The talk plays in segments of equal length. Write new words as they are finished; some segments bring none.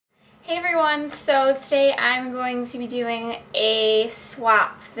Hey everyone, so today I'm going to be doing a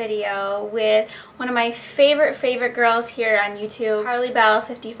swap video with one of my favorite girls here on YouTube,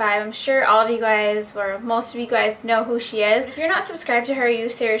 CarliBel55. I'm sure all of you guys, or most of you guys, know who she is. If you're not subscribed to her, you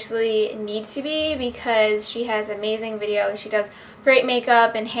seriously need to be, because she has amazing videos. She does great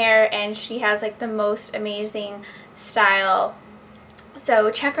makeup and hair, and she has like the most amazing style. So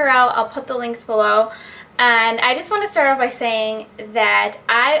check her out. I'll put the links below. And I just want to start off by saying that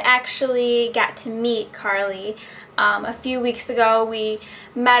I actually got to meet Carly a few weeks ago. We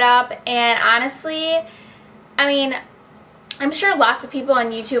met up, and honestly, I mean, I'm sure lots of people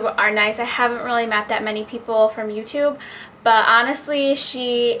on YouTube are nice. I haven't really met that many people from YouTube, but honestly,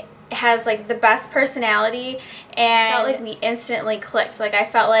 she has like the best personality, and I felt like we instantly clicked. Like, I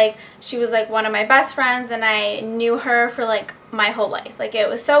felt like she was like one of my best friends, and I knew her for like my whole life. Like, it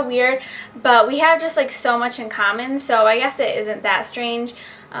was so weird, but we have just like so much in common, so I guess it isn't that strange,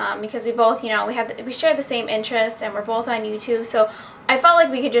 because we both, you know, we share the same interests, and we're both on YouTube, so I felt like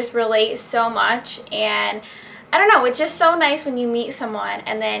we could just relate so much. And I don't know, it's just so nice when you meet someone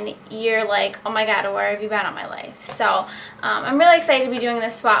and then you're like, oh my god, where have you been all my life? So I'm really excited to be doing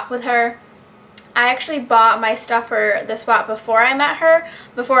this swap with her. I actually bought my stuff for the swap before I met her,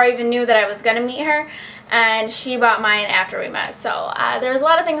 before I even knew that I was going to meet her, and she bought mine after we met. So there was a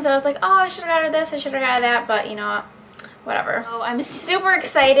lot of things that I was like, oh, I should have got her this, I should have got her that, but you know what? Whatever. So I'm super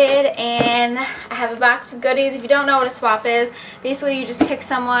excited, and I have a box of goodies. If you don't know what a swap is, basically you just pick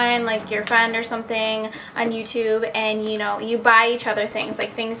someone, like your friend or something on YouTube, and you know, you buy each other things,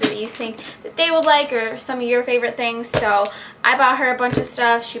 like things that you think that they would like, or some of your favorite things. So I bought her a bunch of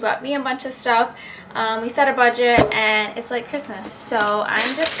stuff, she bought me a bunch of stuff. We set a budget, and it's like Christmas, so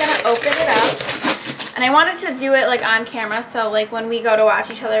I'm just gonna open it up. And I wanted to do it like on camera, so like when we go to watch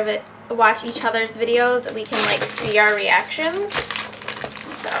each other's videos, we can like see our reactions.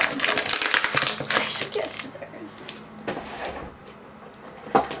 So I should get scissors.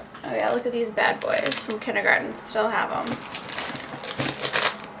 Oh yeah, look at these bad boys from kindergarten. Still have them.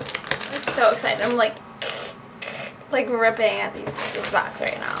 I'm so excited. I'm like ripping at this box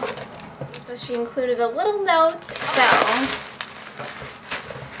right now. So she included a little note. So,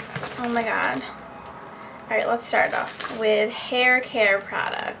 oh my god. Alright, let's start off with hair care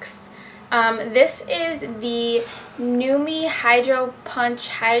products. This is the Numi Hydro Punch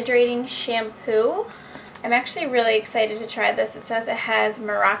Hydrating Shampoo. I'm actually really excited to try this. It says it has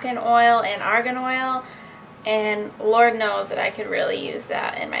Moroccan oil and argan oil, and Lord knows that I could really use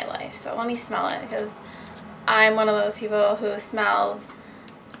that in my life. So let me smell it, because I'm one of those people who smells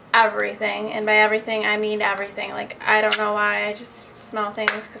everything, and by everything I mean everything. Like, I don't know why, I just smell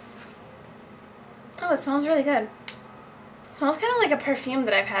things, because oh, it smells really good. It smells kind of like a perfume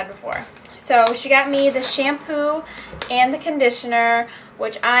that I've had before. So she got me the shampoo and the conditioner,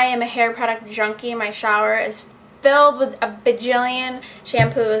 which I am a hair product junkie. My shower is filled with a bajillion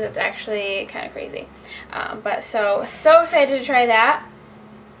shampoos. It's actually kind of crazy. But so excited to try that.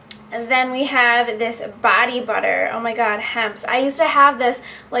 And then we have this body butter. Oh my god, Hemp's. I used to have this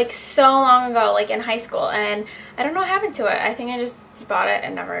like so long ago, like in high school, and I don't know what happened to it. I think I just bought it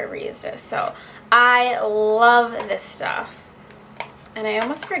and never reused it. So I love this stuff. And I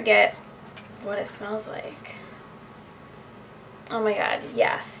almost forget what it smells like. Oh my god,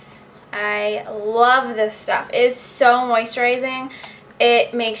 yes. I love this stuff. It is so moisturizing.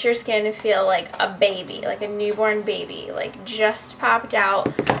 It makes your skin feel like a baby, like a newborn baby, like just popped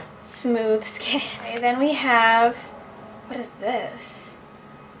out, smooth skin. Okay, then we have, what is this?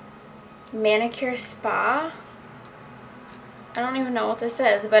 Manicure Spa? I don't even know what this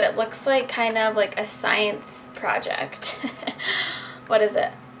is, but it looks like kind of like a science project. What is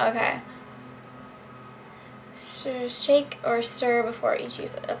it? Okay. Shake or stir before each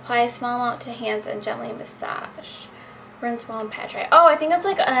use. Apply a small amount to hands and gently massage. Rinse well and pat dry. Oh, I think it's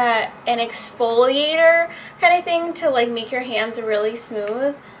like an exfoliator kind of thing to like make your hands really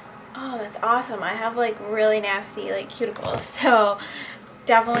smooth. Oh, that's awesome. I have like really nasty like cuticles, so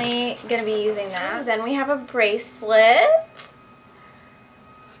definitely gonna be using that. Then we have a bracelet.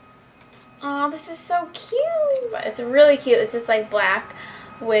 Oh, this is so cute. It's really cute. It's just like black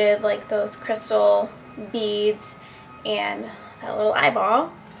with like those crystal beads and that little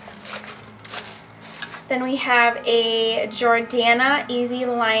eyeball. Then we have a Jordana Easy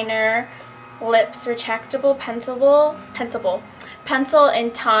Liner Lips Retractable Pencil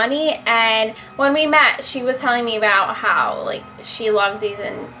in Tawny. And when we met, she was telling me about how like she loves these,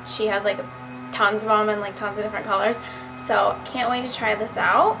 and she has like tons of them and like tons of different colors. So can't wait to try this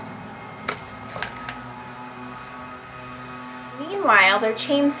out. Meanwhile, they're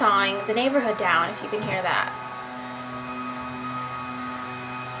chainsawing the neighborhood down, if you can hear that.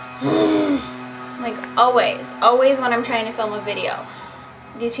 Like always when I'm trying to film a video,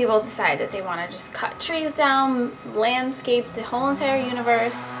 these people decide that they want to just cut trees down, landscape, the whole entire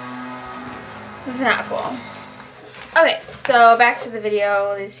universe. This is not cool. Okay, so back to the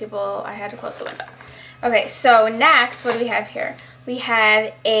video. These people, I had to close the window. Okay, so next, what do we have here? We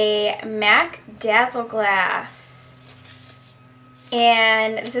have a MAC Dazzle Glass.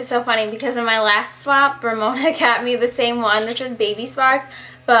 And this is so funny because in my last swap, Ramona got me the same one. This is Baby Sparks,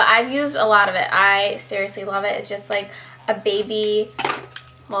 but I've used a lot of it. I seriously love it. It's just like a baby,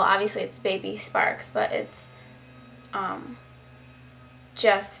 well, obviously it's Baby Sparks, but it's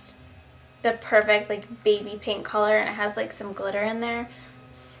just the perfect like baby pink color, and it has like some glitter in there.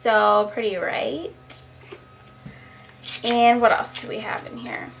 So pretty, right? And what else do we have in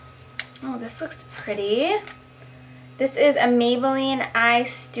here? Oh, this looks pretty. This is a Maybelline Eye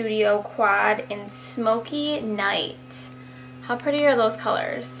Studio Quad in Smoky Night. How pretty are those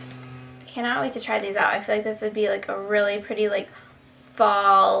colors? I cannot wait to try these out. I feel like this would be like a really pretty like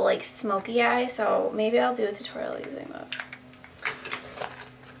fall like smoky eye, so maybe I'll do a tutorial using this.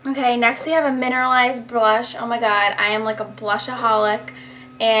 Okay, next we have a mineralized blush. Oh my god, I am like a blushaholic,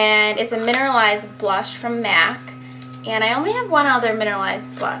 and it's a mineralized blush from MAC, and I only have one other mineralized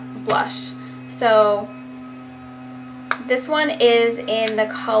blush. So this one is in the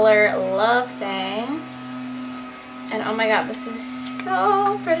color Love Thing, and oh my god, this is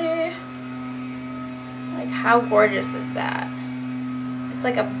so pretty. Like, how gorgeous is that? It's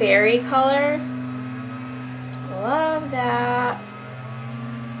like a berry color. Love that.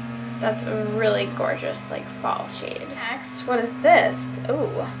 That's a really gorgeous, like, fall shade. Next, what is this?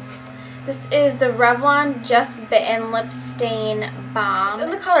 Ooh. This is the Revlon Just Bitten Lip Stain Balm. It's in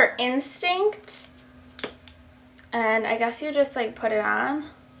the color Instinct. And I guess you just, like, put it on.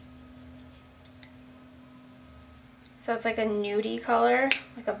 So it's like a nudie color,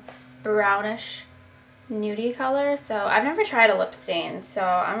 like a brownish nudie color. So I've never tried a lip stain, so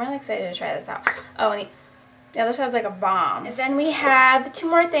I'm really excited to try this out. Oh, and the other side's like a bomb. And then we have two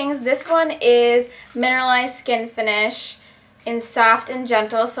more things. This one is Mineralized Skin Finish in Soft and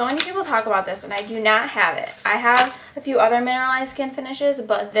Gentle. So many people talk about this, and I do not have it. I have a few other mineralized skin finishes,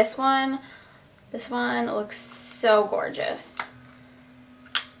 but this one looks so gorgeous.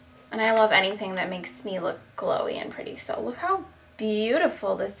 And I love anything that makes me look glowy and pretty. So look how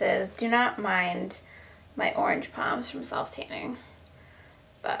beautiful this is. Do not mind my orange palms from self-tanning.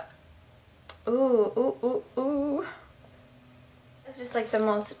 But ooh, ooh, ooh, ooh. It's just like the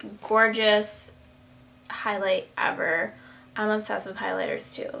most gorgeous highlight ever. I'm obsessed with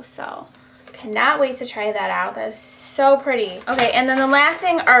highlighters too, so cannot wait to try that out. That is so pretty. Okay, and then the last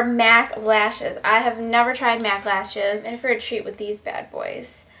thing are MAC lashes. I have never tried MAC lashes, and for a treat with these bad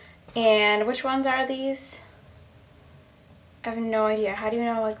boys. And which ones are these? I have no idea. How do you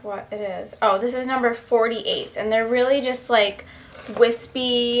know like what it is? Oh, this is number 48, and they're really just like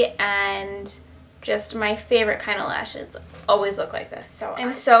wispy and just my favorite kind of lashes. Always look like this. So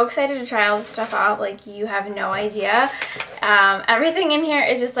I'm so excited to try all this stuff out, like you have no idea. Everything in here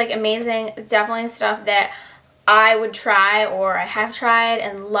is just like amazing. It's definitely stuff that I would try or I have tried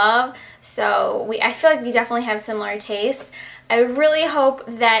and love. So I feel like we definitely have similar tastes. I really hope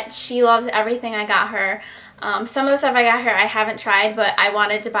that she loves everything I got her. Some of the stuff I got her I haven't tried, but I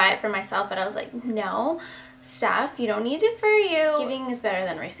wanted to buy it for myself, but I was like, no, Steph, you don't need it for you. Giving is better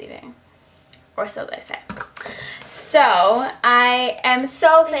than receiving, or so they say. So I am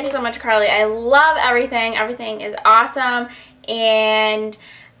so excited. Thank you so much, Carly. I love everything. Everything is awesome, and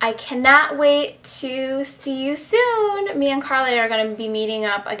I cannot wait to see you soon. Me and Carly are going to be meeting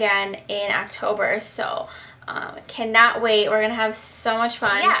up again in October, so cannot wait. We're gonna have so much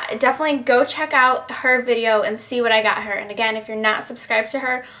fun. Yeah, definitely go check out her video and see what I got her. And again, if you're not subscribed to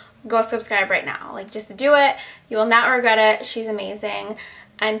her, go subscribe right now. Like, just do it. You will not regret it. She's amazing.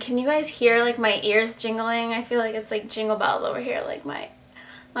 And can you guys hear like my ears jingling? I feel like it's like jingle bells over here. Like my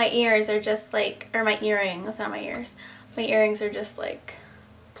ears are just like, or my earrings, not my ears. My earrings are just like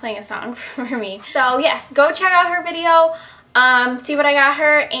playing a song for me. So yes, go check out her video. See what I got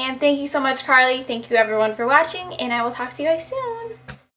her, and thank you so much, Carly. Thank you everyone for watching, and I will talk to you guys soon.